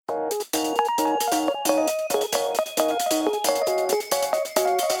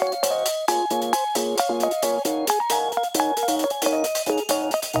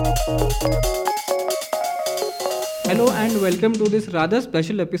welcome to this rather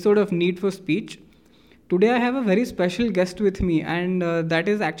special episode of Need for Speech. Today I have a very special guest with me, and that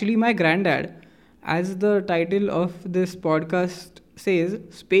is actually my granddad. As the title of this podcast says,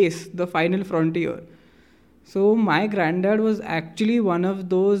 Space, the Final Frontier. So, my granddad was actually one of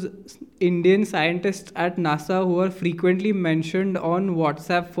those Indian scientists at NASA who are frequently mentioned on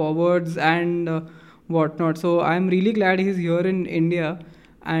WhatsApp forwards and whatnot. So, I'm really glad he's here in India,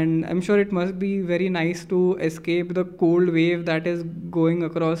 and I'm sure it must be very nice to escape the cold wave that is going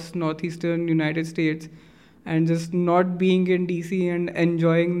across northeastern United States and just not being in DC and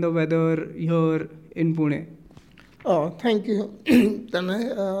enjoying the weather here in Pune. Oh, thank you,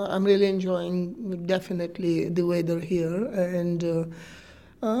 Tanay. I'm really enjoying definitely the weather here, and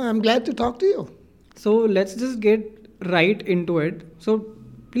I'm glad to talk to you. So let's just get right into it. So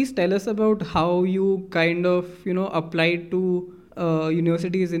please tell us about how you kind of, applied to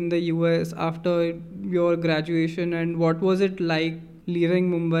universities in the US after your graduation, and what was it like leaving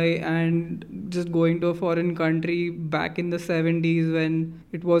Mumbai and just going to a foreign country back in the 70s when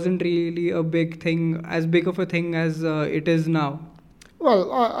it wasn't really a big thing, as big of a thing as it is now.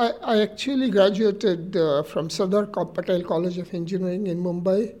 Well, I actually graduated from Sardar Patel College of Engineering in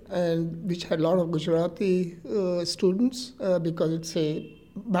Mumbai, and which had a lot of Gujarati students because it's a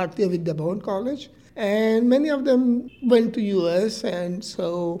Bharatiya Vidya Bhavan college, and many of them went to US, and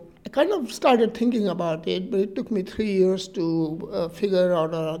so I kind of started thinking about it, but it took me 3 years to figure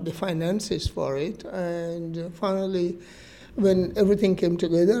out the finances for it, and finally, when everything came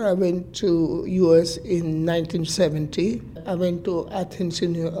together, I went to US in 1970. I went to Athens,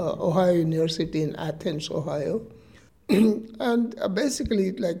 Ohio University in Athens, Ohio. And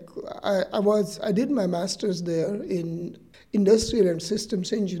basically, like I did my master's there in industrial and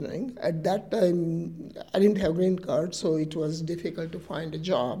systems engineering. At that time, I didn't have green card, so it was difficult to find a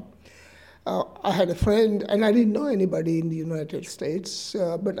job. I had a friend, and I didn't know anybody in the United States,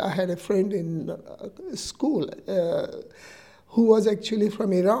 but I had a friend in school who was actually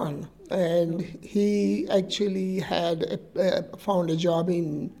from Iran, and he actually had found a job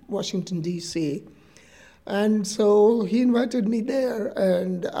in Washington, D.C., and so he invited me there,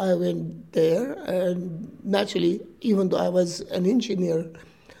 and I went there, and naturally, even though I was an engineer,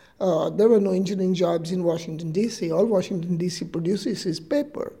 there were no engineering jobs in Washington, D.C. All Washington, D.C. produces is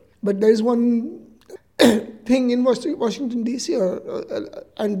paper. But there is one thing in Washington, D.C.,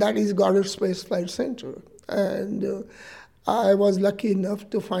 and that is Goddard Space Flight Center. And I was lucky enough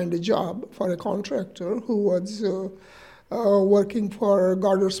to find a job for a contractor who was working for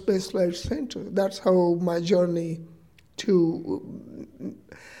Goddard Space Flight Center. That's how my journey to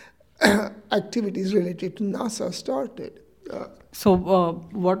activities related to NASA started. So,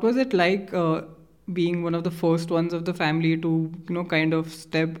 what was it like being one of the first ones of the family to, kind of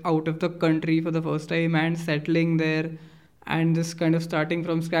step out of the country for the first time and settling there and just kind of starting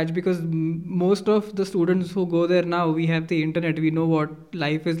from scratch? Because most of the students who go there now, we have the internet, we know what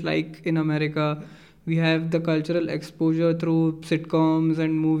life is like in America. We have the cultural exposure through sitcoms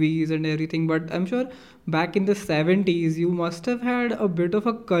and movies and everything. But I'm sure back in the 70s, you must have had a bit of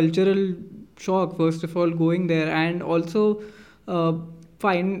a cultural shock, first of all, going there, and also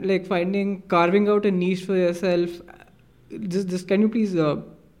carving out a niche for yourself. Just can you please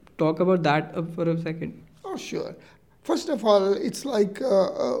talk about that for a second? Oh, sure. First of all, it's like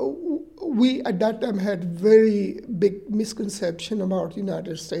we at that time had very big misconception about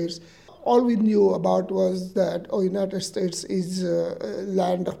United States. All we knew about was that United States is a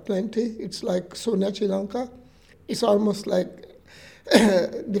land of plenty. It's like Sonia Sri Lanka. It's almost like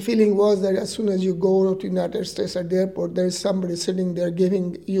the feeling was that as soon as you go to United States at the airport, there is somebody sitting there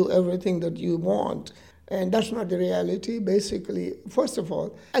giving you everything that you want. And that's not the reality. Basically, first of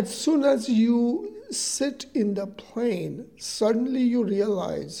all, as soon as you sit in the plane, suddenly you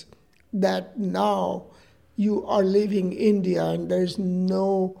realize that now you are leaving India and there's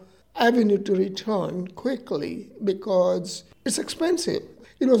no avenue to return quickly because it's expensive.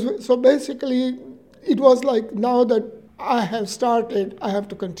 So basically, it was like now that I have started, I have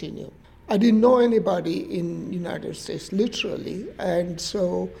to continue. I didn't know anybody in United States, literally, and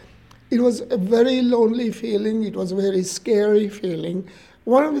so it was a very lonely feeling. It was a very scary feeling.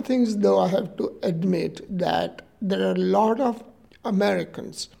 One of the things, though, I have to admit that there are a lot of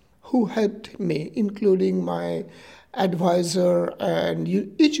Americans who helped me, including my advisor, and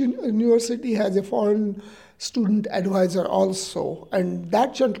each university has a foreign student advisor also, and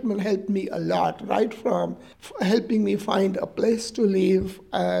that gentleman helped me a lot, right from helping me find a place to live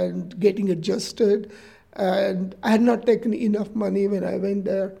and getting adjusted. And I had not taken enough money when I went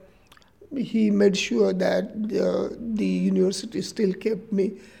there. He made sure that the university still kept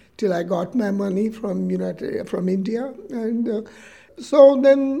me till I got my money from India. And so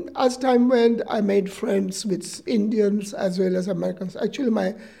then, as time went, I made friends with Indians as well as Americans. Actually,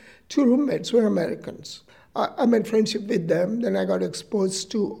 my two roommates were Americans. I made friendship with them. Then I got exposed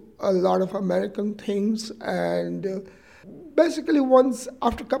to a lot of American things. And basically, once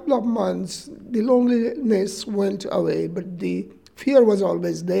after a couple of months, the loneliness went away, but the fear was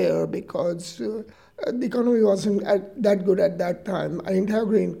always there because the economy wasn't that good at that time. I didn't have a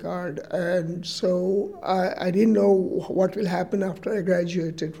green card, and so I didn't know what will happen after I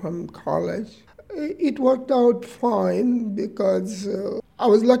graduated from college. It worked out fine because I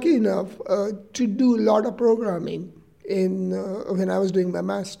was lucky enough to do a lot of programming when I was doing my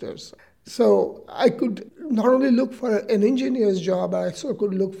master's. So I could not only look for an engineer's job, I also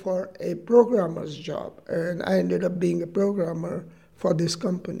could look for a programmer's job. And I ended up being a programmer for this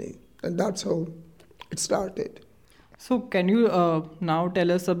company. And that's how it started. So, can you now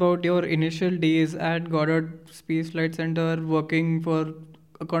tell us about your initial days at Goddard Space Flight Center, working for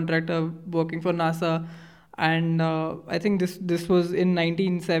a contractor, working for NASA? And I think this was in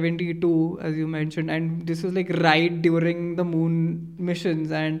 1972, as you mentioned, and this was like right during the moon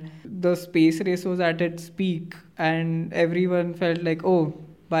missions, and the space race was at its peak, and everyone felt like, oh,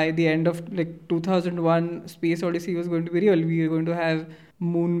 by the end of like 2001, Space Odyssey was going to be real. We were going to have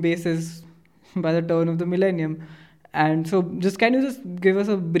moon bases by the turn of the millennium. And so, can you just give us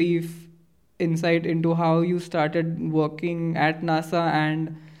a brief insight into how you started working at NASA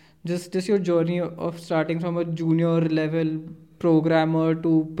and just your journey of starting from a junior level programmer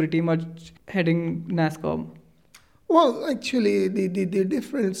to pretty much heading NASCOM? Well, actually, the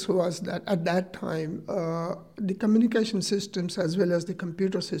difference was that at that time, the communication systems as well as the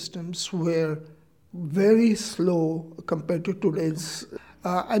computer systems were very slow compared to today's.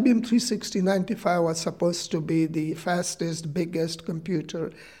 IBM 36095 was supposed to be the fastest, biggest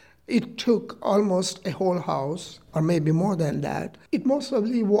computer. It took almost a whole house, or maybe more than that. It most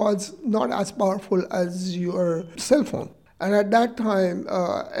probably was not as powerful as your cell phone. And at that time,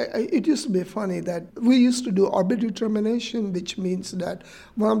 it used to be funny that we used to do orbit determination, which means that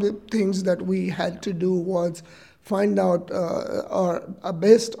one of the things that we had to do was find out,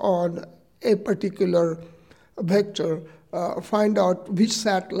 based on a particular vector, find out which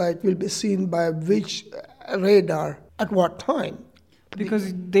satellite will be seen by which radar at what time.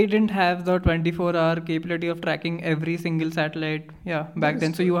 Because they didn't have the 24-hour capability of tracking every single satellite, back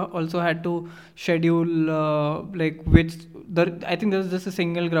then. So you also had to schedule I think there was just a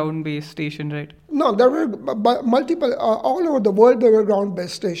single ground-based station, right? No, there were multiple, all over the world there were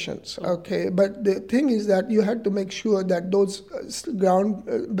ground-based stations, okay? But the thing is that you had to make sure that those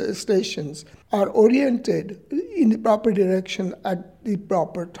ground-based stations are oriented in the proper direction at the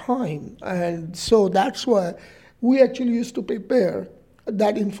proper time. And so that's why we actually used to prepare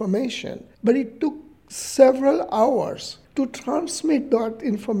that information. But it took several hours to transmit that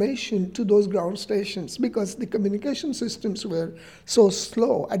information to those ground stations because the communication systems were so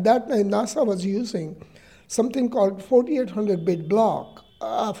slow. At that time, NASA was using something called 4800-bit block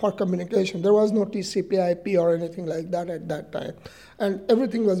for communication. There was no TCP/IP or anything like that at that time. And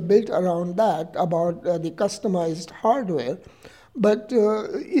everything was built around that, about the customized hardware. But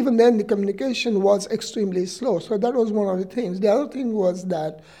even then, the communication was extremely slow. So that was one of the things. The other thing was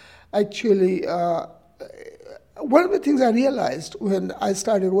that actually, one of the things I realized when I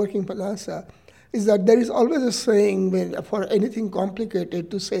started working for NASA is that there is always a saying for anything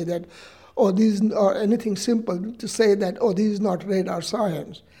complicated to say that, or anything simple to say that, this is not radar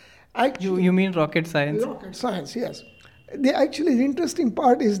science. Actually, you mean rocket science? Rocket science, yes. The interesting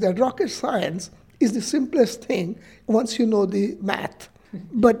part is that rocket science is the simplest thing once you know the math.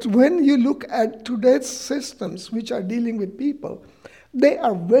 But when you look at today's systems which are dealing with people, they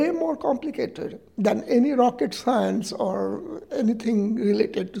are way more complicated than any rocket science or anything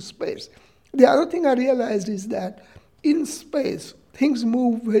related to space. The other thing I realized is that in space, things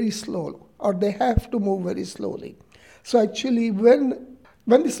move very slowly, or they have to move very slowly. So actually, when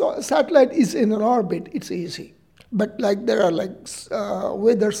the satellite is in an orbit, it's easy. But there are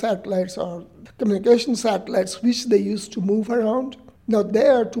weather satellites or communication satellites which they used to move around. Now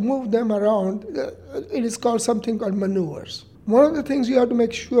to move them around, it is called something called maneuvers. One of the things you have to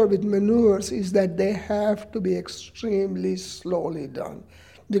make sure with maneuvers is that they have to be extremely slowly done,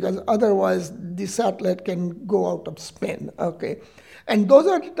 because otherwise the satellite can go out of spin, okay? And those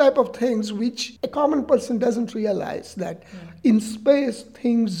are the type of things which a common person doesn't realize, that in space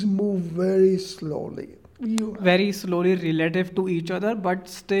things move very slowly. Very slowly relative to each other, but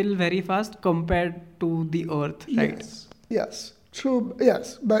still very fast compared to the Earth, right? Yes. True,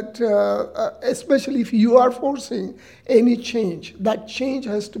 yes, but especially if you are forcing any change, that change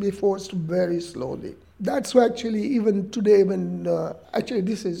has to be forced very slowly. That's why actually even today when, actually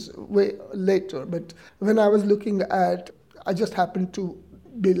this is way later, but when I was looking at, I just happened to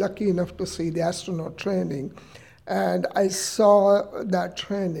be lucky enough to see the astronaut training, and I saw that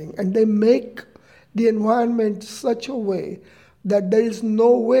training, and they make the environment such a way that there is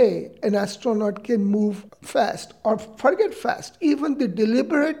no way an astronaut can move fast or forget fast. Even the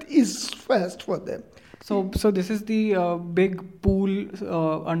deliberate is fast for them. So this is the big pool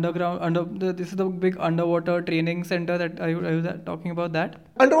underground. This is the big underwater training center that are you talking about that?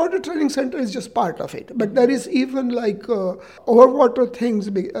 Underwater training center is just part of it, but there is even like overwater things.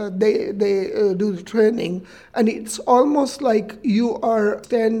 They do the training, and it's almost like you are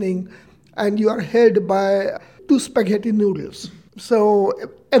standing and you are held by two spaghetti noodles. So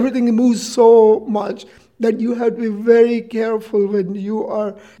everything moves so much that you have to be very careful when you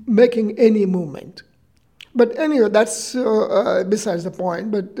are making any movement. But anyway, that's besides the point.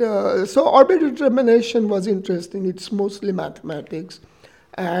 But so orbit determination was interesting. It's mostly mathematics.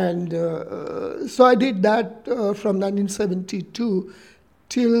 And so I did that from 1972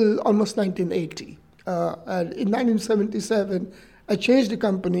 till almost 1980. And in 1977, I changed the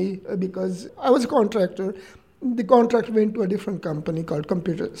company because I was a contractor. The contract went to a different company called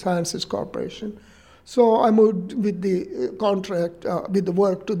Computer Sciences Corporation. So I moved with the contract, with the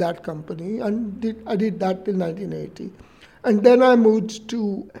work to that company, and I did that till 1980. And then I moved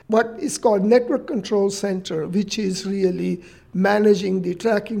to what is called Network Control Center, which is really managing the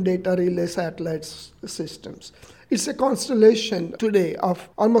tracking data relay satellite systems. It's a constellation today of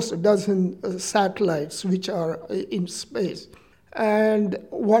almost a dozen satellites which are in space. And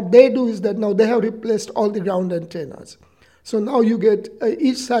what they do is that now they have replaced all the ground antennas. So now you get,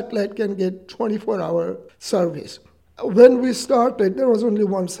 each satellite can get 24-hour service. When we started, there was only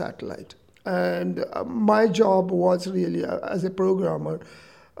one satellite. And my job was really, as a programmer,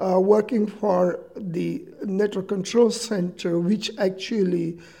 working for the Network Control Center, which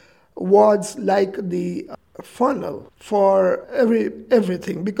actually was like the funnel for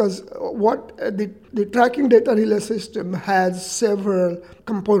everything, because what the tracking data relay system has several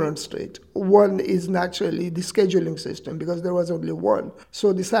components to it. One is naturally the scheduling system, because there was only one.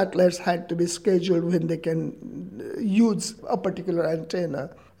 So the satellites had to be scheduled when they can use a particular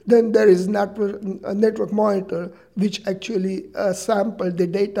antenna. Then there is a network monitor, which actually sampled the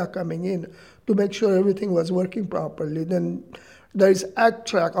data coming in to make sure everything was working properly. Then there is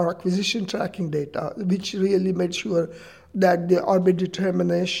ACTRAC, or acquisition tracking data, which really made sure that the orbit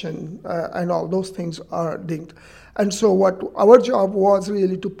determination and all those things are linked. And so what our job was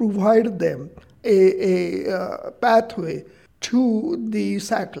really to provide them a pathway to the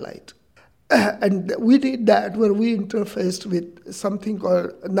satellite. And we did that where we interfaced with something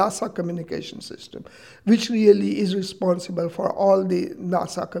called NASA Communication System, which really is responsible for all the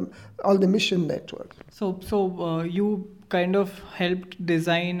all the mission networks. So you kind of helped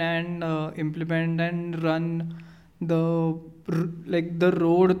design and implement and run the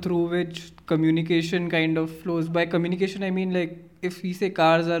road through which communication kind of flows. By communication, I mean, like, if we say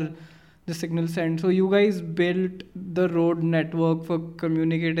cars are the signal sent, so you guys built the road network for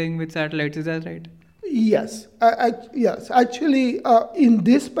communicating with satellites. Is that right? Yes, yes. Actually, in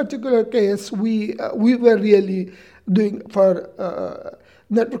this particular case, we were really doing for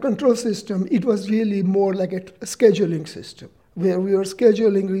network control system. It was really more like a scheduling system, where we were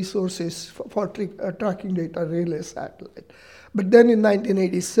scheduling resources for tracking data relay satellite. But then in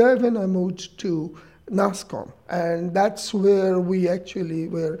 1987, I moved to NASSCOM, and that's where we actually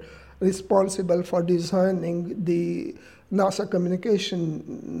were responsible for designing the NASA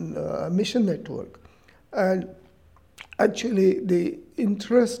communication mission network. And actually, the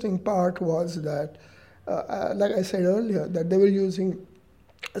interesting part was that, like I said earlier, that they were using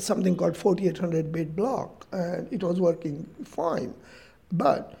something called 4800-bit block, and it was working fine.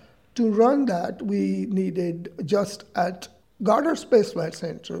 But to run that, we needed, just at Goddard Space Flight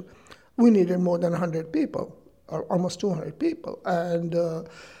Center, we needed more than 100 people, or almost 200 people. And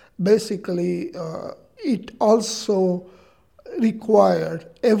basically, it also required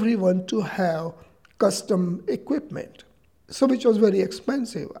everyone to have custom equipment, so which was very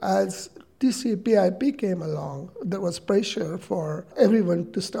expensive. As TCP/IP came along, there was pressure for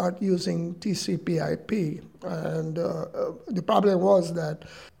everyone to start using TCP/IP, and the problem was that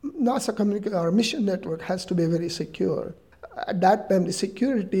NASA our mission network has to be very secure. At that time, the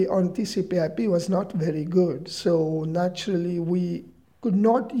security on TCP/IP was not very good, so naturally we could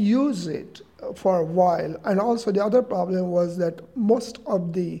not use it for a while. And also the other problem was that most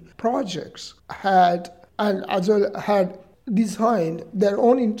of the projects had, and as well had design their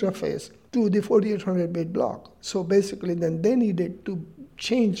own interface to the 4800-bit block. So basically, then they needed to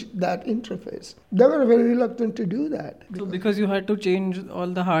change that interface. They were very reluctant to do that. So because you had to change all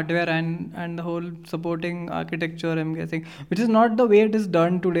the hardware and the whole supporting architecture, I'm guessing, which is not the way it is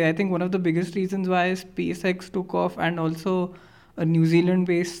done today. I think one of the biggest reasons why SpaceX took off, and also a New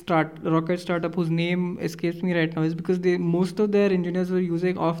Zealand-based rocket startup whose name escapes me right now, is because most of their engineers were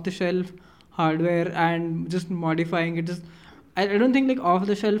using off-the-shelf hardware and just modifying it. I don't think like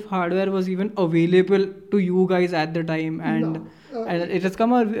off-the-shelf hardware was even available to you guys at the time, and it has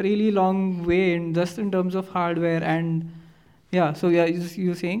come a really long way in terms of hardware. And yeah, so yeah,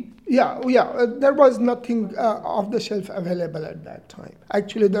 you saying? There was nothing off-the-shelf available at that time.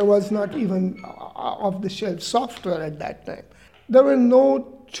 Actually, there was not even off-the-shelf software at that time. There were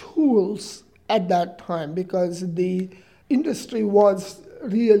no tools at that time because the industry was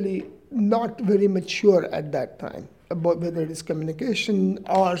really not very mature at that time, about whether it is communication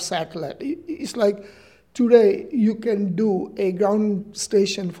or satellite. It's like today you can do a ground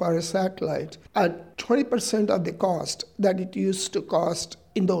station for a satellite at 20% of the cost that it used to cost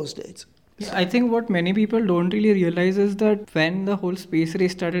in those days. I think what many people don't really realize is that when the whole space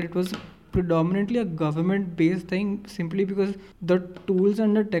race started, it was predominantly a government-based thing, simply because the tools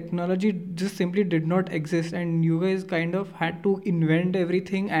and the technology just simply did not exist, and you guys kind of had to invent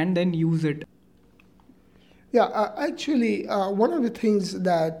everything and then use it. Actually, one of the things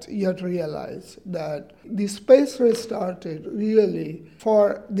that you have to realize that the space race started really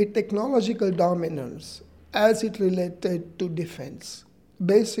for the technological dominance as it related to defense.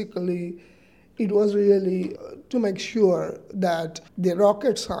 Basically, it was really to make sure that the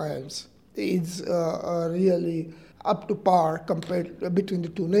rocket science is really up to par compared between the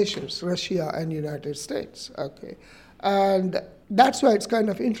two nations, Russia and United States. Okay, and that's why it's kind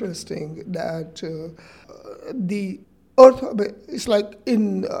of interesting that the Earth. It's like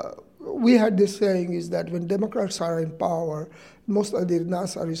we had this saying is that when Democrats are in power, most of the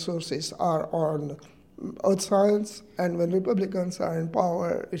NASA resources are on Earth science, and when Republicans are in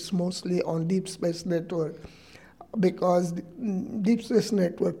power, it's mostly on Deep Space Network, because the Deep Space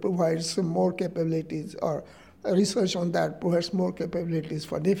Network provides some more capabilities, or research on that provides more capabilities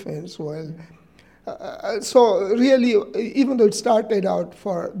for defense. So really, even though it started out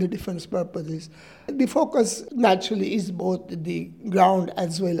for the defense purposes, the focus naturally is both the ground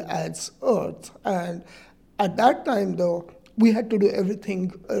as well as Earth. And at that time, though, we had to do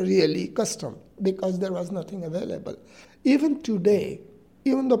everything really custom because there was nothing available. Even today,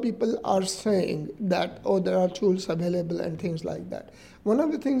 even though people are saying that, there are tools available and things like that, one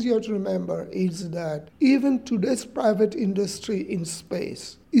of the things you have to remember is that even today's private industry in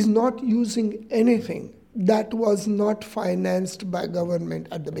space is not using anything that was not financed by government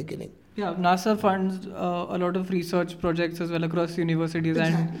at the beginning. Yeah, NASA funds a lot of research projects as well across universities,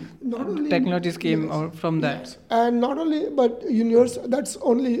 exactly. And technologies came out from that. Yes. And not only, but that's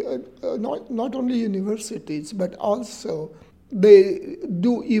only not only universities, but also they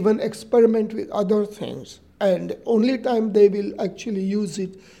do even experiment with other things. And only time they will actually use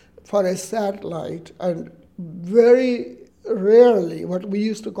it for a satellite, and very rarely what we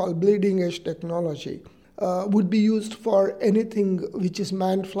used to call bleeding edge technology would be used for anything which is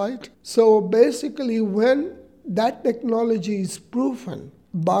manned flight. So basically, when that technology is proven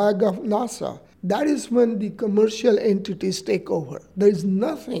by NASA, that is when the commercial entities take over. There is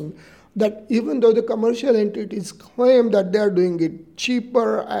nothing that, even though the commercial entities claim that they're doing it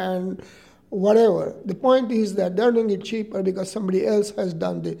cheaper and whatever, the point is that they're doing it cheaper because somebody else has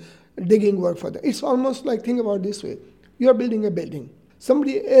done the digging work for them. It's almost like, think about it this way. You're building a building.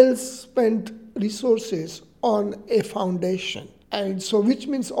 Somebody else spent resources on a foundation. And so, which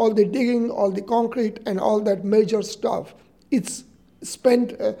means all the digging, all the concrete, and all that major stuff, it's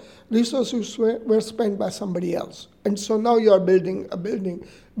spent, resources were spent by somebody else. And so now you are building a building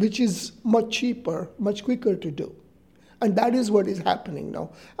which is much cheaper, much quicker to do. And that is what is happening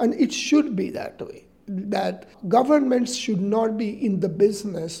now. And it should be that way, that governments should not be in the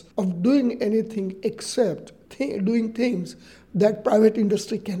business of doing anything except doing things that private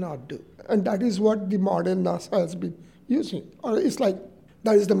industry cannot do. And that is what the modern NASA has been using. Or it's like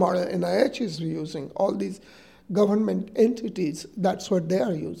that is the model NIH is using. All these government entities, that's what they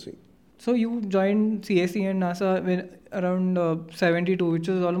are using. So you joined CSE and NASA around 72, which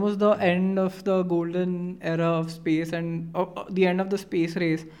is almost the end of the golden era of space and the end of the space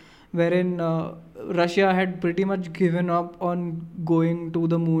race, wherein Russia had pretty much given up on going to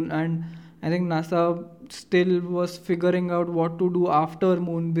the moon, and I think NASA still was figuring out what to do after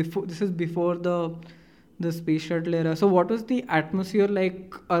moon. This is before the the space shuttle era. So, what was the atmosphere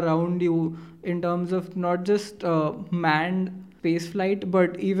like around you in terms of not just manned space flight,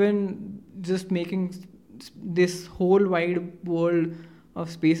 but even just making this whole wide world of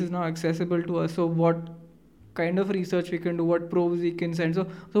space is now accessible to us? So, what kind of research we can do, what probes we can send? So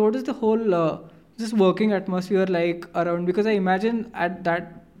what is the whole just working atmosphere like around? Because I imagine at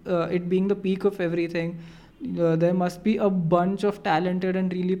that it being the peak of everything, there must be a bunch of talented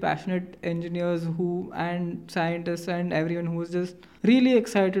and really passionate engineers who and scientists and everyone who was just really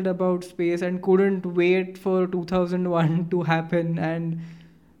excited about space and couldn't wait for 2001 to happen, and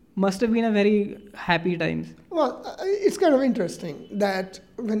must have been a very happy times. Well, it's kind of interesting that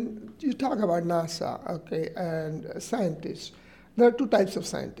when you talk about NASA, okay, and scientists, there are two types of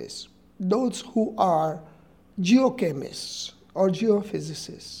scientists. Those who are geochemists or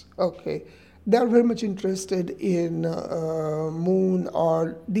geophysicists, okay, they are very much interested in moon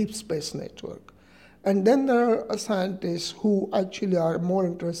or deep space network. And then there are scientists who actually are more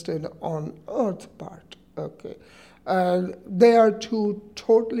interested on Earth part, okay. And they are two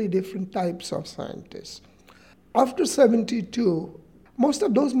totally different types of scientists. After 72, most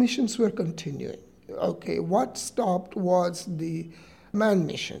of those missions were continuing. Okay, what stopped was the manned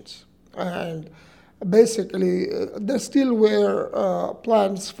missions. And basically, there still were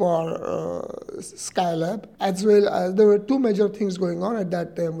plans for Skylab, as well as there were two major things going on at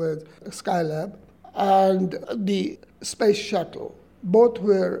that time with Skylab and the space shuttle. Both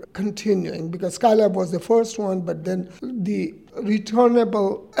were continuing because Skylab was the first one, but then the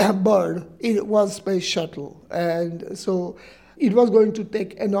returnable bird, it was space shuttle. And so it was going to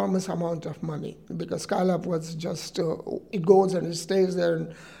take enormous amount of money because Skylab was just, it goes and it stays there,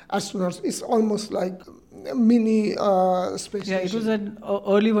 and astronauts, it's almost like a mini space station. Yeah, it was an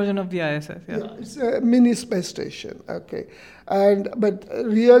early version of the ISS. Yeah, it's a mini space station, okay. But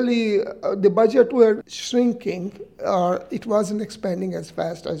really, the budget were shrinking, or it wasn't expanding as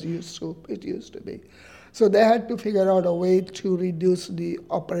fast as it used to be. So they had to figure out a way to reduce the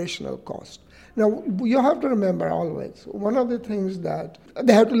operational cost. Now, you have to remember always, one of the things that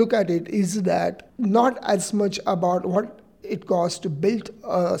they have to look at it is that not as much about what it costs to build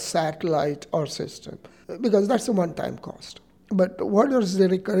a satellite or system, because that's a one-time cost. But what is the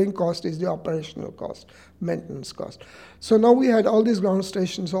recurring cost is the operational cost, maintenance cost. So now we had all these ground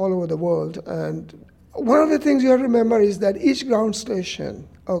stations all over the world, and one of the things you have to remember is that each ground station,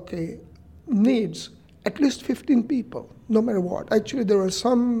 okay, needs at least 15 people, no matter what. Actually, there are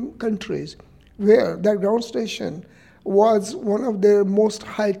some countries where that ground station was one of their most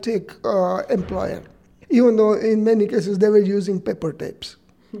high-tech employer, even though in many cases they were using paper tapes,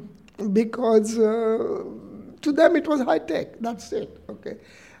 because to them it was high-tech, that's it, okay.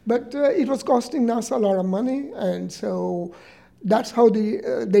 But it was costing NASA a lot of money, and so that's how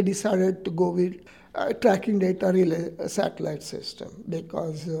they decided to go with tracking data relay satellite system,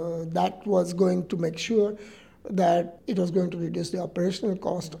 because that was going to make sure that it was going to reduce the operational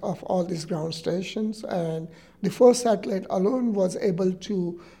cost of all these ground stations. And the first satellite alone was able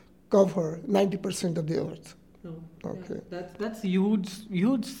to cover 90% of the Earth. Oh, okay. Yeah. That's huge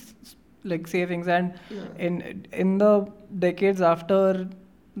like savings. And in the decades after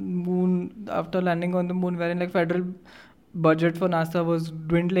landing on the moon, wherein like federal budget for NASA was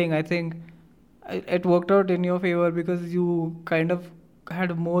dwindling, I think it worked out in your favor because you kind of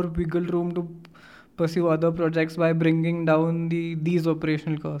had more wiggle room to pursue other projects by bringing down these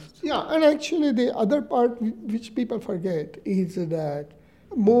operational costs. Yeah, and actually the other part which people forget is that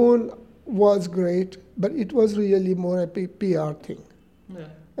moon was great, but it was really more a PR thing. Yeah.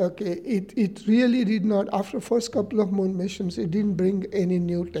 Okay, it really did not, after first couple of moon missions, it didn't bring any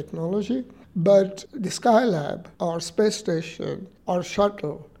new technology, but the Skylab or space station or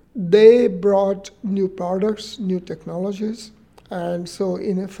shuttle, they brought new products, new technologies. And so,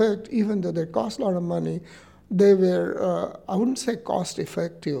 in effect, even though they cost a lot of money, they were, I wouldn't say cost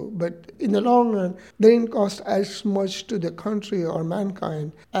effective, but in the long run, they didn't cost as much to the country or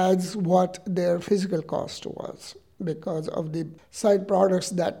mankind as what their physical cost was, because of the side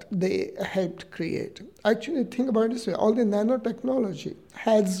products that they helped create. Actually, think about it this way, all the nanotechnology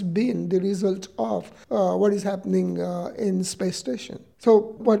has been the result of what is happening in space station.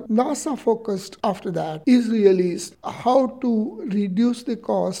 So what NASA focused after that is really how to reduce the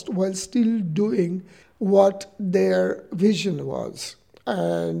cost while still doing what their vision was.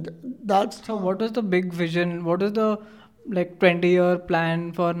 And that's... So what was the big vision? What is the 20-year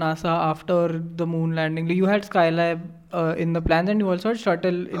plan for NASA after the moon landing? You had Skylab in the plans, and you also had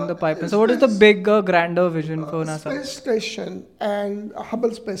shuttle in the pipeline. So what is the bigger, grander vision for NASA? Space station and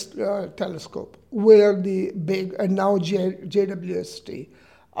Hubble Space Telescope were the big, and now JWST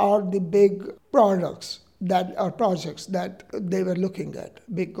are the big products that are projects that they were looking at,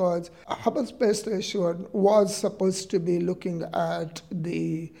 because Hubble Space Station was supposed to be looking at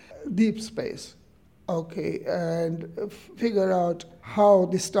the deep space, okay, and figure out how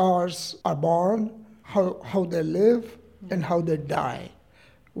the stars are born, how they live, and how they die.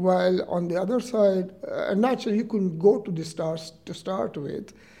 While on the other side, naturally you couldn't go to the stars to start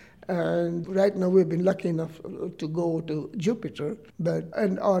with. And right now we've been lucky enough to go to Jupiter.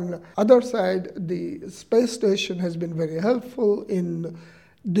 And on other side, the space station has been very helpful in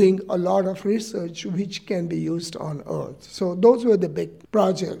doing a lot of research which can be used on Earth. So those were the big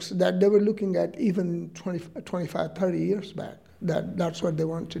projects that they were looking at even 25, 30 years back. That's what they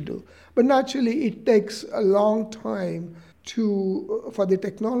want to do. But naturally, it takes a long time for the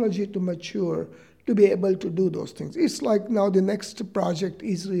technology to mature to be able to do those things. It's like now the next project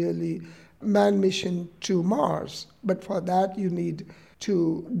is really manned mission to Mars. But for that, you need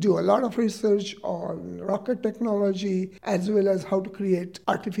to do a lot of research on rocket technology, as well as how to create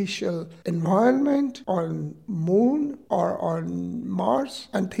artificial environment on Moon or on Mars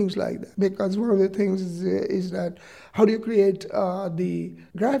and things like that. Because one of the things is that how do you create the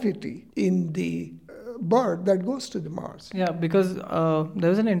gravity in the bird that goes to the Mars? Yeah, because there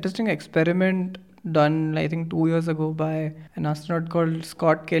was an interesting experiment done, I think, 2 years ago by an astronaut called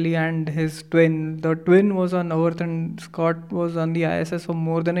Scott Kelly and his twin. The twin was on Earth and Scott was on the ISS for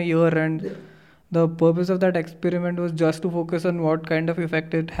more than a year, and the purpose of that experiment was just to focus on what kind of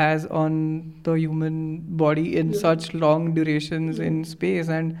effect it has on the human body in such long durations in space.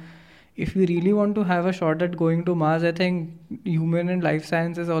 And if we really want to have a shot at going to Mars, I think human and life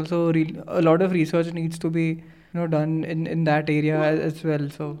sciences also a lot of research needs to be done in that area as well.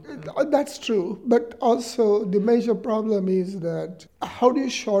 So that's true, but also the major problem is that how do you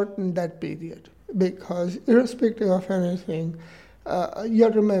shorten that period? Because irrespective of anything, you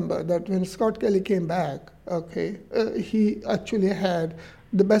have to remember that when Scott Kelly came back, he actually had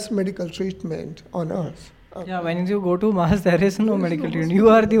the best medical treatment on Earth. Okay. Yeah, when you go to Mars, there is no medical treatment. You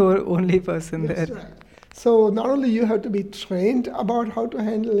are the only person there. Right. So not only you have to be trained about how to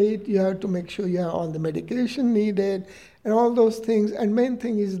handle it, you have to make sure you have all the medication needed and all those things. And main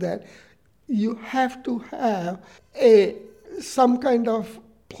thing is that you have to have some kind of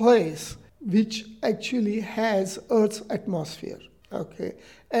place which actually has Earth's atmosphere. Okay,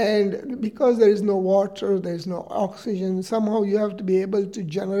 and because there is no water, there is no oxygen, somehow you have to be able to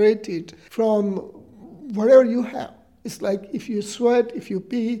generate it from whatever you have. It's like if you sweat, if you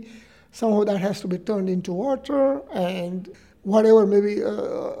pee, somehow that has to be turned into water, and whatever, maybe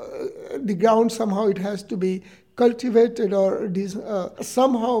the ground, somehow it has to be cultivated or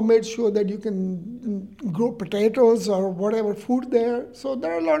somehow made sure that you can grow potatoes or whatever food there. So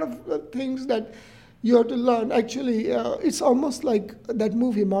there are a lot of things that you have to learn. Actually, it's almost like that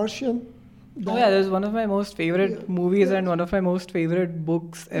movie Martian. That's one of my most favorite movies and one of my most favorite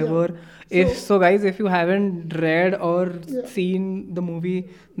books ever. Guys, if you haven't read or seen the movie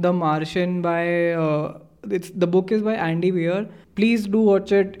The Martian by the book is by Andy Weir. Please do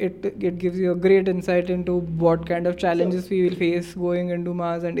watch it. It gives you a great insight into what kind of challenges we will face going into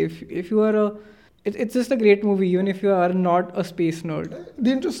Mars, and if you are it's just a great movie, even if you are not a space nerd.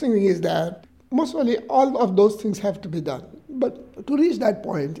 The interesting thing is that most probably all of those things have to be done. But to reach that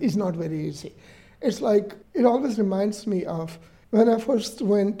point is not very easy. It's like, it always reminds me of when I first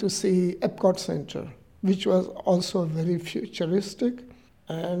went to see Epcot Center, which was also very futuristic.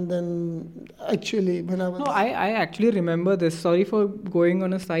 And then actually when I was... No, I actually remember this. Sorry for going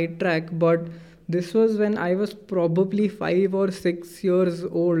on a sidetrack, but this was when I was probably 5 or 6 years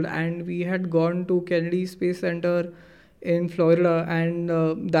old, and we had gone to Kennedy Space Center in Florida, and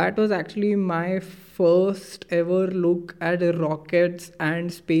that was actually my first ever look at rockets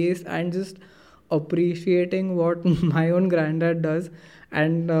and space and just appreciating what my own granddad does.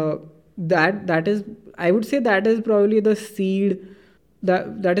 And that is, I would say, that is probably the seed,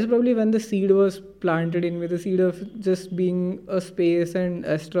 that is probably when the seed was planted in me, the seed of just being a space and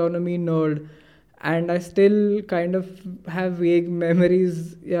astronomy nerd. And I still kind of have vague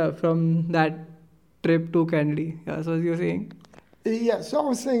memories from that trip to Kennedy. So as you're saying? Yeah, so I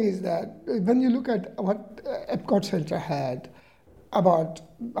was saying is that when you look at what Epcot Center had about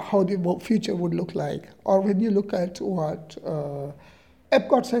how the future would look like, or when you look at what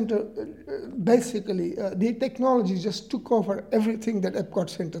Epcot Center, basically the technology just took over everything that Epcot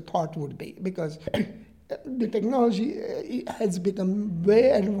Center thought would be, because the technology has become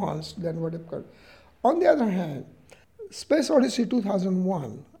way advanced than what Epcot. On the other hand, Space Odyssey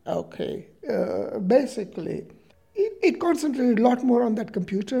 2001, basically, it concentrated a lot more on that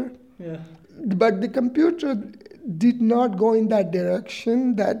computer. Yeah. But the computer did not go in that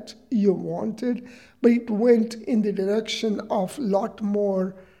direction that you wanted. but it went in the direction of a lot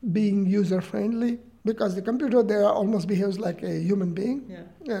more being user-friendly, because the computer there almost behaves like a human being.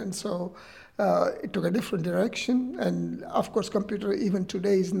 Yeah. And so it took a different direction. And of course, computer even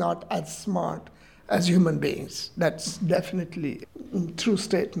today is not as smart as human beings. That's definitely a true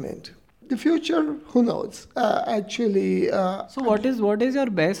statement. The future, who knows? So what is your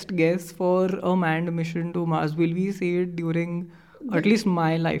best guess for a manned mission to Mars? Will we see it during at least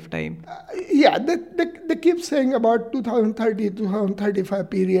my lifetime? Yeah, they keep saying about 2030, 2035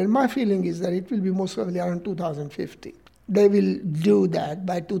 period. My feeling is that it will be most probably around 2050. They will do that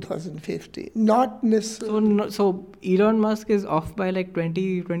by 2050. Not necessarily. So Elon Musk is off by like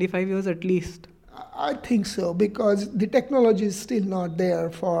 20, 25 years at least. I think so, because the technology is still not there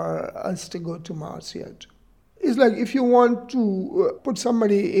for us to go to Mars yet. It's like if you want to put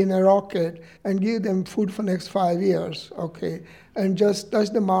somebody in a rocket and give them food for next 5 years, okay, and just touch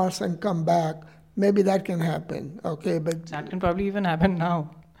the Mars and come back, maybe that can happen, okay, but That can probably even happen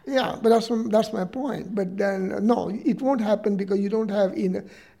now. yeah, but that's my point. But then no, it won't happen because you don't have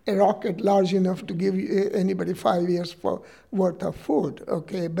a rocket large enough to give anybody 5 years worth of food,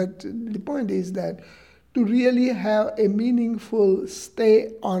 okay. But the point is that to really have a meaningful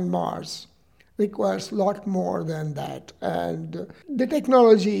stay on Mars requires a lot more than that, and the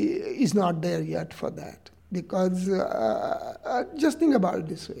technology is not there yet for that. Because just think about it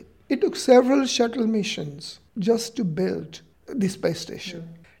this way: it took several shuttle missions just to build the space station.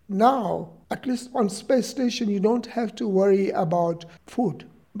 Yeah. Now, at least on space station, you don't have to worry about food,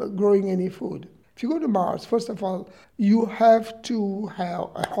 but growing any food. If you go to Mars, first of all, you have to have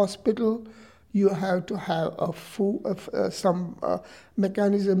a hospital. You have to have some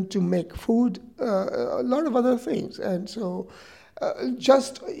mechanism to make food, a lot of other things. And so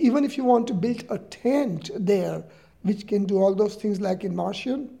just even if you want to build a tent there, which can do all those things like in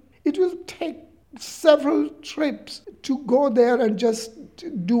Martian, it will take several trips to go there and just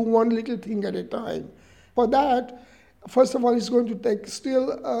do one little thing at a time. For that, first of all, it's going to take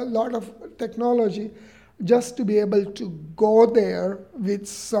still a lot of technology just to be able to go there with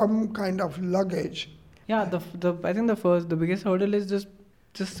some kind of luggage. Yeah, I think the biggest hurdle is just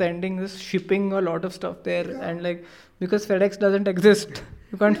shipping a lot of stuff there. Yeah. And like, because FedEx doesn't exist,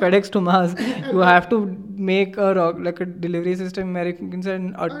 you can't FedEx to Mars. You have to make a delivery system. Americans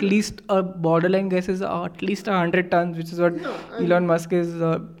and at least a borderline guess is at least 100 tons, which is what Elon Musk is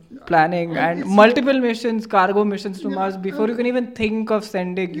planning, and multiple missions, cargo missions to Mars before you can even think of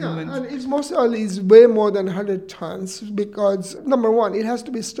sending humans. And it's way more than 100 tons, because number one, it has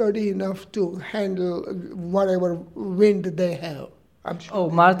to be sturdy enough to handle whatever wind they have. I'm sure. Oh,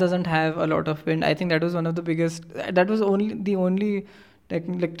 Mars doesn't have a lot of wind. I think that was one of the biggest. That was the only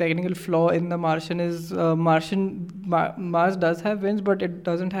technical flaw in the Martian is Mars does have winds, but it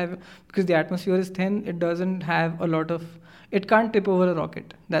doesn't have, because the atmosphere is thin. It doesn't have a lot of. It can't tip over a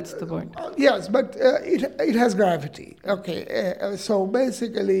rocket. That's the point. Yes, but it has gravity. Okay, so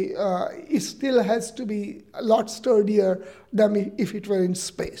basically, it still has to be a lot sturdier than if it were in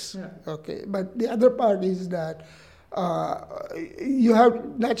space. Yeah. Okay, but the other part is that you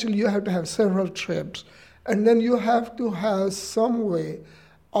have to have several trips, and then you have to have some way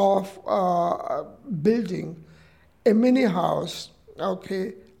of building a mini house.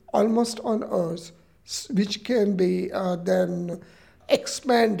 Okay, almost on Earth, which can be then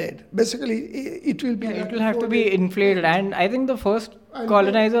expanded. Basically, it will be. Yeah, it will have to be inflated, and I think the first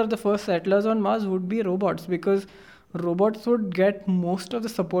colonizer, the first settlers on Mars would be robots, because robots would get most of the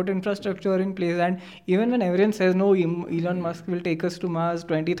support infrastructure in place. And even when everyone says no, Elon Musk will take us to Mars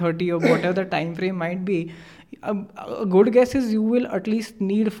 2030 or whatever the time frame might be, a good guess is you will at least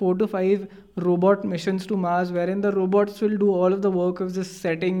need 4 to 5 robot missions to Mars, wherein the robots will do all of the work of just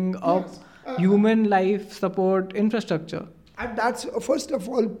setting up human life support infrastructure. And that's, first of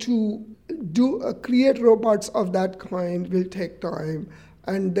all, to create robots of that kind will take time.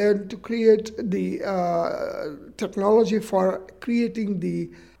 And then to create the technology for creating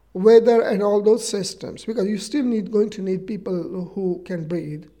the weather and all those systems, because you still going to need people who can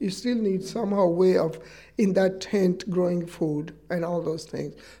breathe. You still need somehow way of in that tent growing food and all those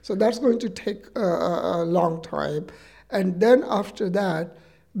things. So that's going to take a long time. And then after that,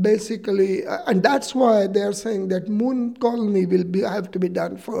 basically, and that's why they're saying that moon colony have to be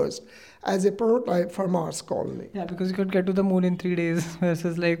done first. as a prototype for Mars colony. Yeah, because you could get to the moon in 3 days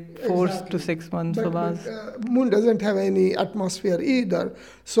versus like 4 to 6 months for Mars. Moon doesn't have any atmosphere either,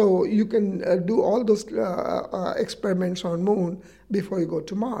 so you can do all those experiments on moon before you go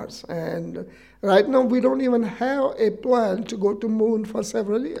to Mars. And right now we don't even have a plan to go to moon for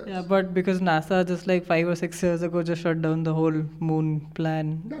several years. Yeah, but because NASA just like 5 or 6 years ago just shut down the whole moon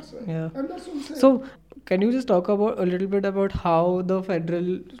plan. That's right. Yeah. And that's what I'm saying. So, can you just talk about a little bit about how the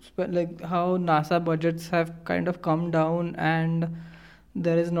federal, how NASA budgets have kind of come down and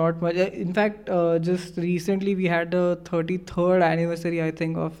there is not much. In fact, just recently we had the 33rd anniversary, I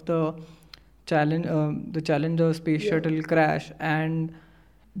think, of the Challenger space shuttle crash, and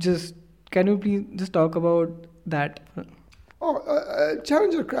just can you please just talk about that?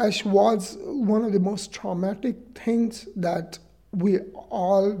 Challenger crash was one of the most traumatic things that we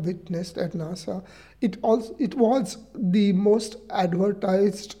all witnessed at NASA. It was the most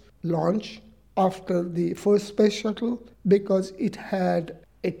advertised launch after the first space shuttle because it had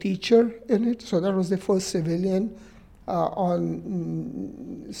a teacher in it. So that was the first civilian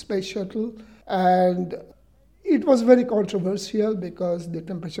on space shuttle. And it was very controversial because the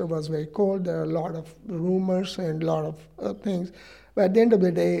temperature was very cold. There are a lot of rumors and a lot of things. But at the end of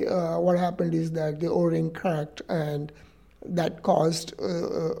the day, what happened is that the O-ring cracked and that caused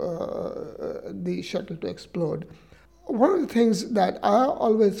the shuttle to explode. One of the things that I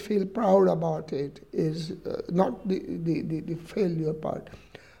always feel proud about it is not the failure part,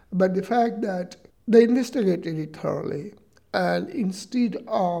 but the fact that they investigated it thoroughly, and instead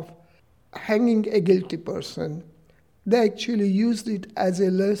of hanging a guilty person, they actually used it as a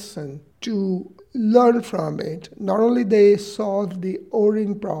lesson to learn from it. Not only they solved the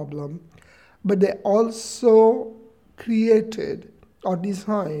O-ring problem, but they also created or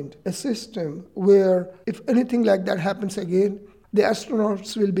designed a system where if anything like that happens again, the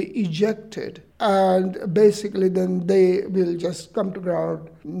astronauts will be ejected and basically then they will just come to ground.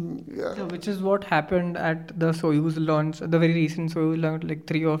 So which is what happened at the Soyuz launch, the very recent Soyuz launch like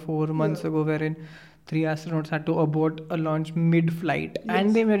 3 or 4 months ago, wherein 3 astronauts had to abort a launch mid-flight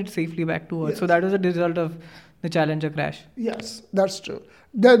and they made it safely back to Earth. So that was the result of the Challenger crash. Yes, that's true.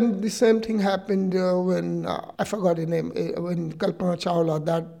 Then the same thing happened when, I forgot the name, when Kalpana Chawla,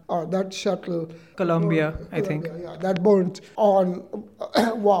 that shuttle... Columbia, I think. Yeah, that burnt on,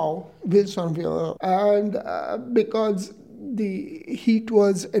 Wilsonville. And because the heat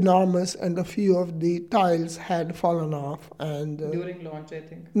was enormous and a few of the tiles had fallen off. And during launch, I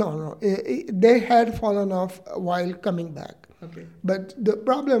think. No, they had fallen off while coming back. Okay. But the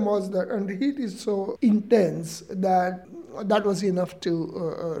problem was that, and the heat is so intense that was enough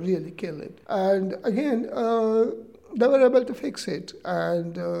to really kill it. And again, they were able to fix it.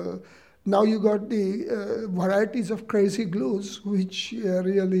 And now you got the varieties of crazy glues, which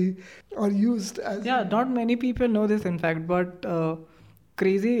really are used as... Yeah, not many people know this, in fact, but the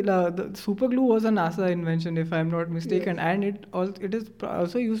super glue was a NASA invention, if I'm not mistaken, and it is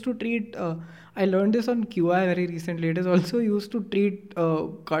also used to treat... I learned this on QI very recently. It is also used to treat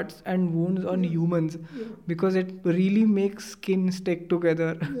cuts and wounds on humans because it really makes skin stick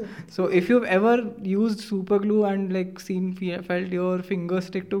together. Yeah. So if you've ever used super glue and felt your fingers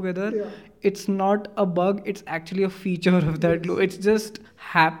stick together, it's not a bug. It's actually a feature of that glue. It just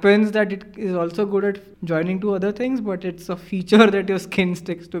happens that it is also good at joining to other things, but it's a feature that your skin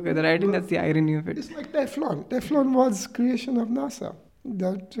sticks together. I think that's the irony of it. It's like Teflon. Teflon was creation of NASA.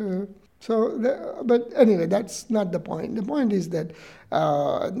 But anyway, that's not the point. The point is that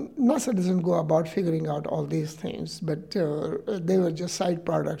NASA doesn't go about figuring out all these things, but they were just side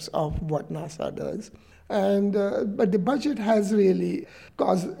products of what NASA does. And but the budget has really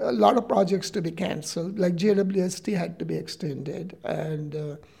caused a lot of projects to be cancelled. Like JWST had to be extended,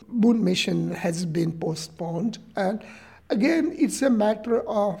 and Moon mission has been postponed. And again, it's a matter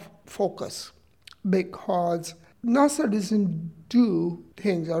of focus because NASA doesn't do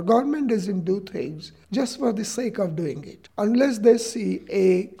things, or government doesn't do things just for the sake of doing it. Unless they see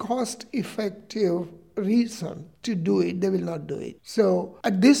a cost-effective reason to do it, they will not do it. So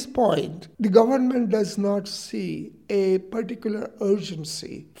at this point, the government does not see a particular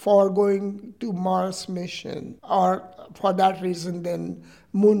urgency for going to Mars mission, or for that reason then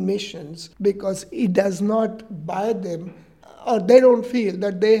moon missions, because it does not buy them, or they don't feel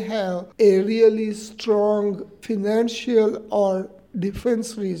that they have a really strong financial or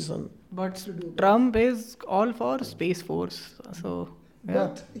defense reason. But Trump is all for Space Force. So, yeah.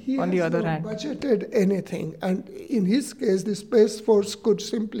 But he on has the other not hand, budgeted anything. And in his case, the Space Force could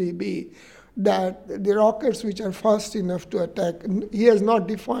simply be that the rockets which are fast enough to attack, he has not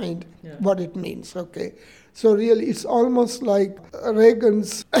defined what it means, okay? So really, it's almost like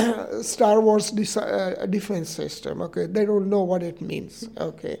Reagan's Star Wars defense system. Okay, they don't know what it means.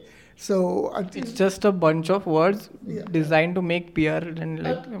 Okay, so It's just a bunch of words designed to make PR and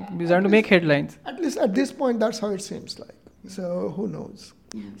designed to make headlines. At least at this point, that's how it seems like. So who knows?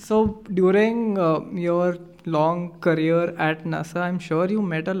 So during your long career at NASA, I'm sure you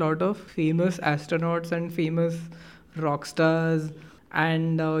met a lot of famous astronauts and famous rock stars,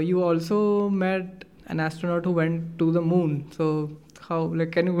 and you also met an astronaut who went to the moon. So how,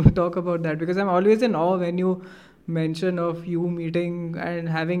 like, can you talk about that? Because I'm always in awe when you mention of you meeting and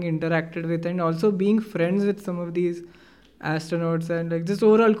having interacted with and also being friends with some of these astronauts and like just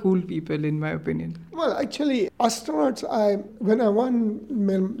overall cool people, in my opinion. Well, actually, astronauts, when I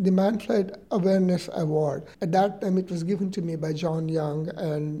won the Manned Flight Awareness Award, at that time it was given to me by John Young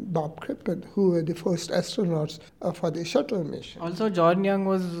and Bob Crippen, who were the first astronauts for the shuttle mission. Also, John Young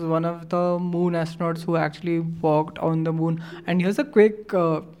was one of the moon astronauts who actually walked on the moon. And here's a quick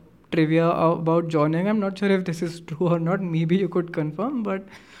trivia about John Young. I'm not sure if this is true or not. Maybe you could confirm, but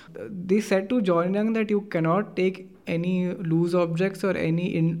they said to John Young that you cannot take any loose objects or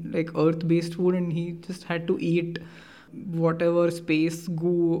any like earth-based food, and he just had to eat whatever space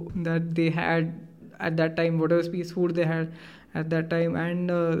goo that they had at that time, whatever space food they had at that time. And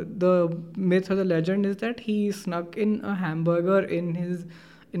the myth or the legend is that he snuck in a hamburger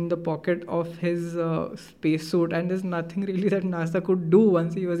in the pocket of his spacesuit, and there's nothing really that NASA could do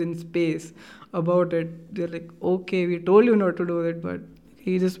once he was in space about it. They're like, okay, we told you not to do it, but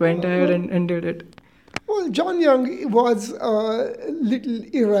he just went ahead and did it. Well, John Young was a little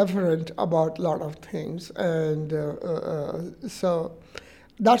irreverent about a lot of things, and so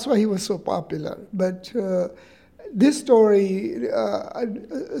that's why he was so popular. But this story,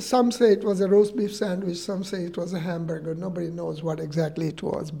 some say it was a roast beef sandwich, some say it was a hamburger. Nobody knows what exactly it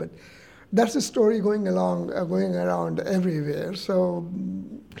was, but that's a story going around everywhere. So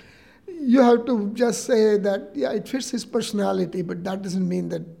you have to just say that, yeah, it fits his personality, but that doesn't mean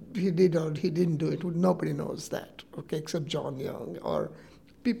that he did or he didn't do it. Nobody knows that, okay, except John Young or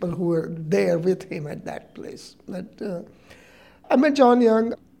people who were there with him at that place. But I met John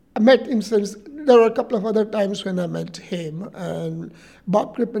Young. I met him since there were a couple of other times when I met him. And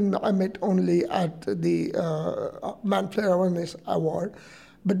Bob Crippen I met only at the Manned Flight Awareness Award.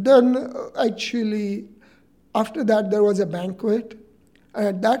 But then actually, after that, there was a banquet. And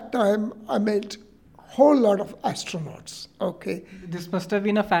at that time, I met whole lot of astronauts, okay? This must have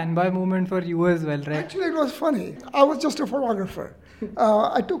been a fanboy moment for you as well, right? Actually, it was funny. I was just a photographer.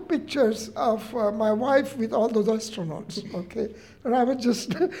 I took pictures of my wife with all those astronauts, okay? And I was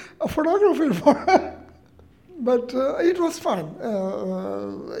just a photographer for her. But it was fun.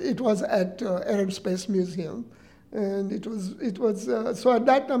 It was at Aerospace Museum. And it was so at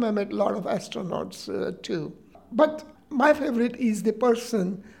that time I met a lot of astronauts too. But my favorite is the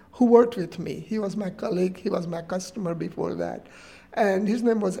person who worked with me. He was my colleague, he was my customer before that. And his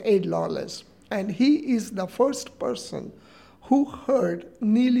name was Ed Lawless. And he is the first person who heard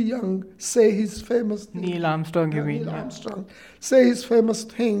Neil Young say his famous things. Neil Armstrong, you mean? Neil Armstrong say his famous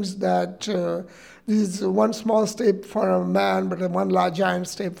things that this is one small step for a man, but one large giant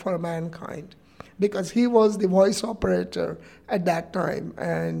step for mankind. Because he was the voice operator at that time.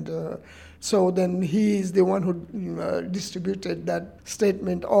 And so then he is the one who distributed that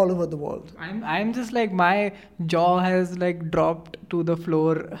statement all over the world. I'm just like, my jaw has like dropped to the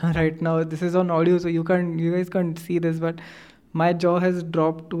floor right now. This is on audio, so you guys can't see this, but my jaw has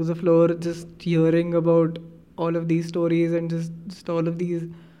dropped to the floor just hearing about all of these stories and just all of these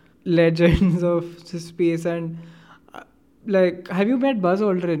legends of space. And like, have you met Buzz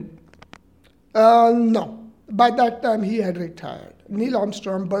Aldrin? No. By that time, he had retired. Neil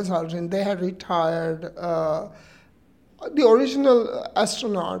Armstrong, Buzz Aldrin, they had retired. The original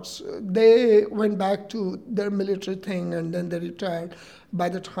astronauts, they went back to their military thing and then they retired. By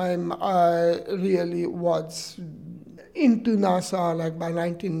the time I really was into NASA, like by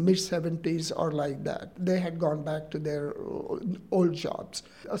mid-70s or like that, they had gone back to their old jobs.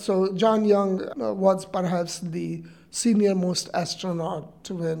 So John Young was perhaps the senior most astronaut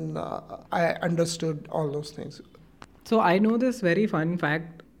when I understood all those things. So I know this very fun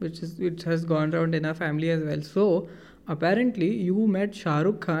fact, which has gone around in our family as well. So apparently you met Shah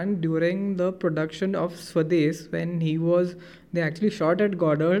Rukh Khan during the production of Swades when they actually shot at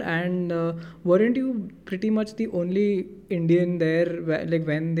Goddard, and weren't you pretty much the only Indian there like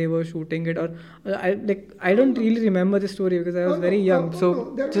when they were shooting it? Or I don't really remember the story because I was very young.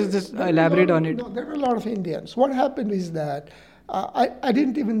 So just elaborate on it. No, there were a lot of Indians. What happened is that I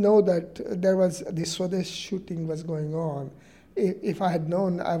didn't even know that there was this Swades shooting was going on. If I had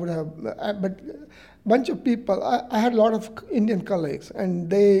known, I would have. But bunch of people. I had a lot of Indian colleagues, and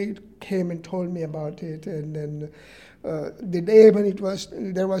they came and told me about it. And then the day when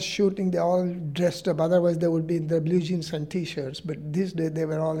there was shooting, they all dressed up. Otherwise, they would be in their blue jeans and t-shirts. But this day, they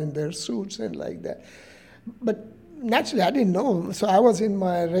were all in their suits and like that. But naturally, I didn't know. So I was in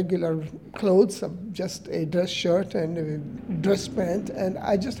my regular clothes, just a dress shirt and a dress pant. And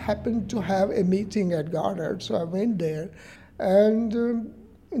I just happened to have a meeting at Goddard. So I went there. And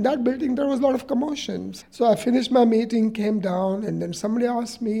in that building, there was a lot of commotion. So I finished my meeting, came down, and then somebody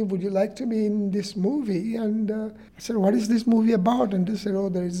asked me, would you like to be in this movie? And I said, what is this movie about? And they said, oh,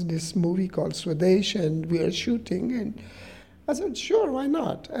 there is this movie called Swadesh, and we are shooting. And I said, sure, why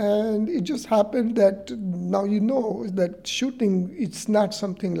not? And it just happened that now you know that shooting, it's not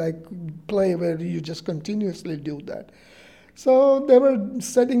something like play where you just continuously do that. So they were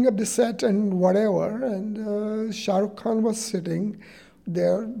setting up the set and whatever, and Shah Rukh Khan was sitting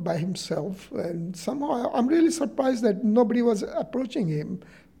there by himself. And somehow I'm really surprised that nobody was approaching him.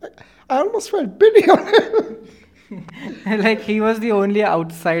 I almost felt pity on him. Like he was the only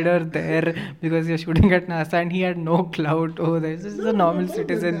outsider there because you're shooting at NASA and he had no clout. Oh, this is a normal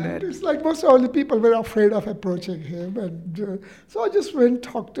citizen there. It's like most of the people were afraid of approaching him. And so I just went,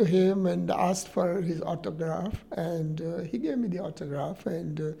 talked to him and asked for his autograph. And he gave me the autograph.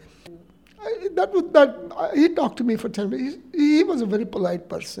 And he talked to me for 10 minutes. He was a very polite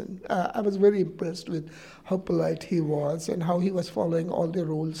person. I was very impressed with how polite he was and how he was following all the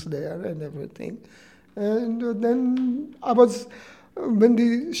rules there and everything. And then when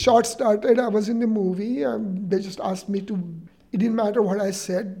the shot started, I was in the movie. They just asked me it didn't matter what I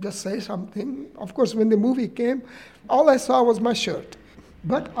said, just say something. Of course, when the movie came, all I saw was my shirt.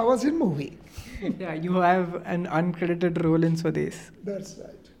 But I was in movie. Yeah, you have an uncredited role in Swadesh. That's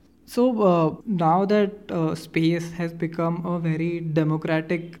right. So now that space has become a very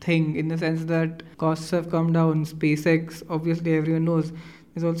democratic thing in the sense that costs have come down, SpaceX, obviously everyone knows.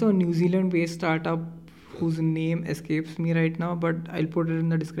 There's also a New Zealand-based startup whose name escapes me right now, but I'll put it in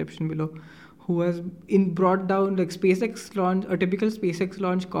the description below, who has brought down like SpaceX launch. A typical SpaceX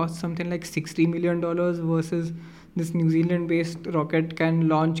launch costs something like $60 million versus this New Zealand-based rocket can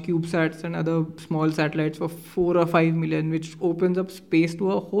launch CubeSats and other small satellites for 4 or 5 million, which opens up space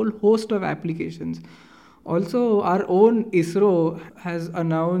to a whole host of applications. Also, our own ISRO has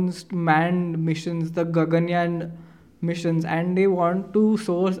announced manned missions, the Gaganyaan missions, and they want to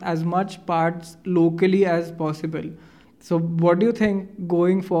source as much parts locally as possible. So what do you think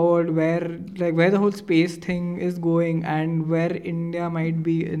going forward, where the whole space thing is going and where India might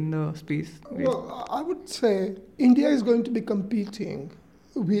be in the space? Well, I would say India is going to be competing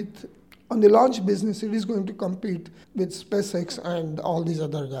on the launch business, it is going to compete with SpaceX and all these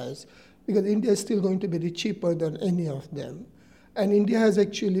other guys, because India is still going to be cheaper than any of them. And India has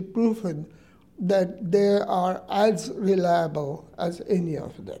actually proven that they are as reliable as any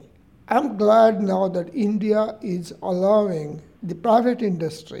of them. I'm glad now that India is allowing the private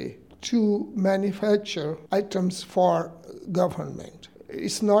industry to manufacture items for government.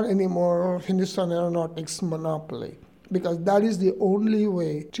 It's not anymore Hindustan Aeronautics monopoly, because that is the only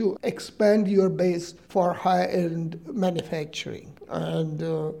way to expand your base for high-end manufacturing. And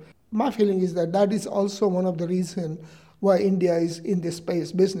my feeling is that is also one of the reasons why India is in the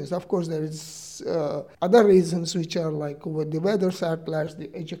space business. Of course, there is other reasons which are like with the weather satellites, the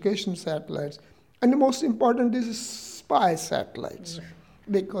education satellites, and the most important is spy satellites. Right.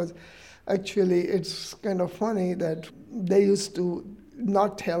 Because actually it's kind of funny that they used to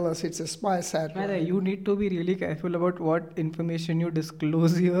not tell us it's a spy satellite. You need to be really careful about what information you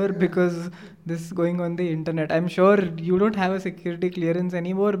disclose here, because this is going on the internet. I'm sure you don't have a security clearance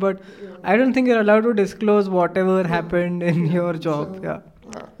anymore, but I don't think you're allowed to disclose whatever happened in your job.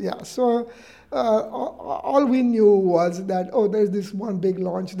 So all we knew was that, there's this one big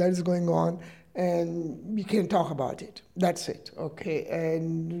launch that is going on and you can't talk about it. That's it. Okay.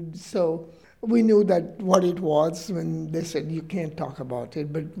 And so we knew that what it was when they said you can't talk about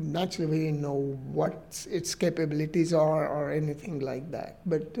it, but naturally we didn't know what its capabilities are or anything like that.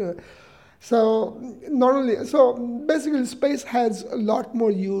 But so basically space has a lot more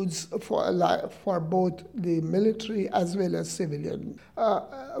use for both the military as well as civilian.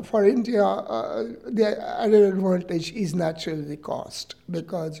 For India, the added advantage is naturally the cost,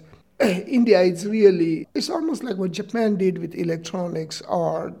 because India is it's almost like what Japan did with electronics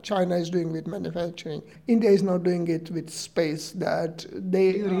or China is doing with manufacturing. India is now doing it with space. Do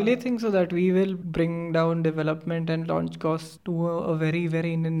you really think so that we will bring down development and launch costs to a very,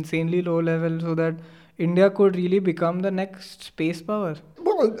 very insanely low level so that India could really become the next space power?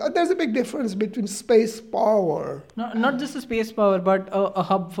 Well, Well, there's a big difference between space power. Not just a space power, but a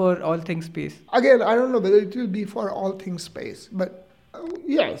hub for all things space. Again, I don't know whether it will be for all things space, but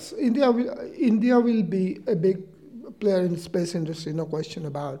yes, India will be a big player in the space industry, no question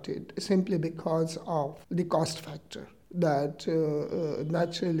about it, simply because of the cost factor. That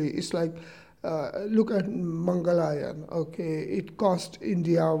naturally, it's like, look at Mangalyaan, okay? It cost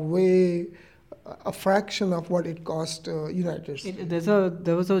India way a fraction of what it cost United States.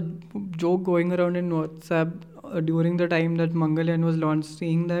 There was a joke going around in WhatsApp during the time that Mangalyaan was launched,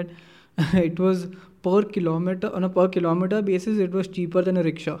 saying that it was per kilometer basis, it was cheaper than a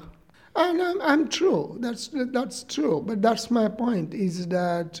rickshaw. And I'm true. That's true. But that's my point. Is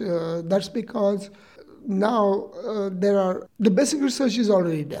that that's because now the basic research is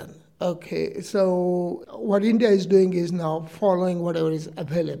already done. Okay, so what India is doing is now following whatever is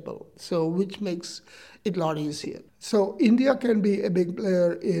available, so which makes it a lot easier. So India can be a big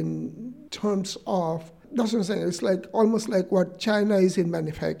player in terms of, that's what I'm saying, it's like almost like what China is in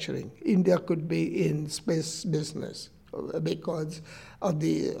manufacturing. India could be in space business because of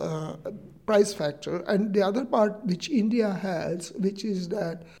the price factor. And the other part which India has, which is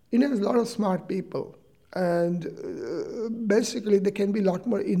that India has a lot of smart people. And basically, they can be a lot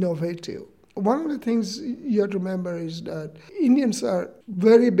more innovative. One of the things you have to remember is that Indians are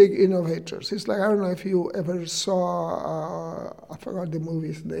very big innovators. It's like, I don't know if you ever saw, I forgot the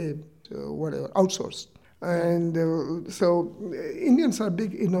movie's name, whatever, Outsourced. And so Indians are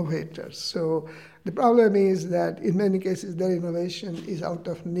big innovators. So the problem is that in many cases, their innovation is out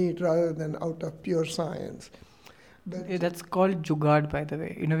of need rather than out of pure science. That's called jugaad, by the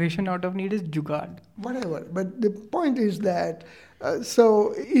way. Innovation out of need is jugaad. Whatever. But the point is that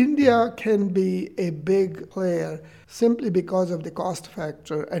so India can be a big player simply because of the cost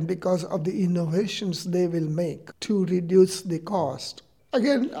factor and because of the innovations they will make to reduce the cost.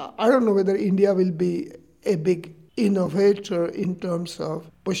 Again, I don't know whether India will be a big innovator in terms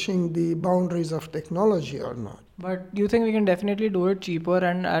of pushing the boundaries of technology or not. But do you think we can definitely do it cheaper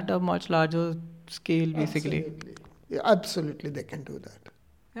and at a much larger scale, basically? Absolutely. Yeah, absolutely, they can do that.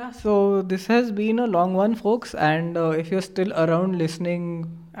 Yeah, so this has been a long one, folks. And if you're still around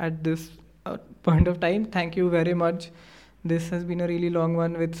listening at this point of time, thank you very much. This has been a really long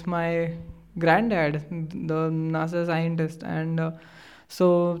one with my granddad, the NASA scientist. And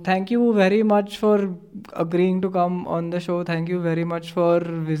so thank you very much for agreeing to come on the show. Thank you very much for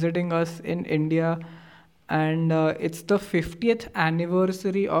visiting us in India. And it's the 50th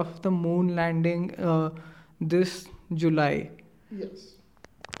anniversary of the moon landing this July. Yes.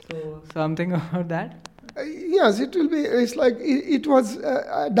 So something about that? Yes, it will be. It's like it was.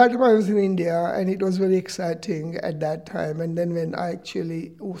 At that time I was in India, and it was very exciting at that time. And then when I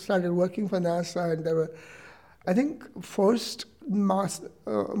actually started working for NASA, and there were, I think, first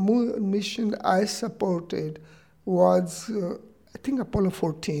moon mission I supported was I think Apollo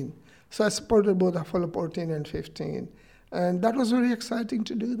 14. So I supported both Apollo 14 and 15. And that was very exciting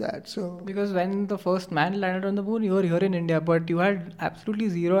to do that. So because when the first man landed on the moon, you were here in India, but you had absolutely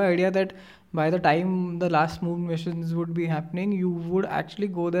zero idea that by the time the last moon missions would be happening, you would actually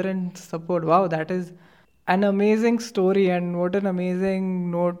go there and support. Wow, that is an amazing story, and what an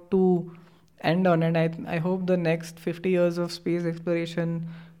amazing note to end on. And I hope the next 50 years of space exploration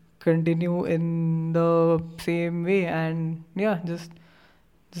continue in the same way. And yeah, just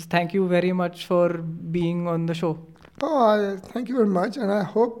thank you very much for being on the show. Thank you very much, and I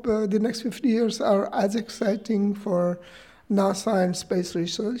hope the next 50 years are as exciting for NASA and space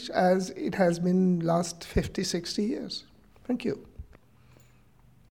research as it has been last 50, 60 years. Thank you.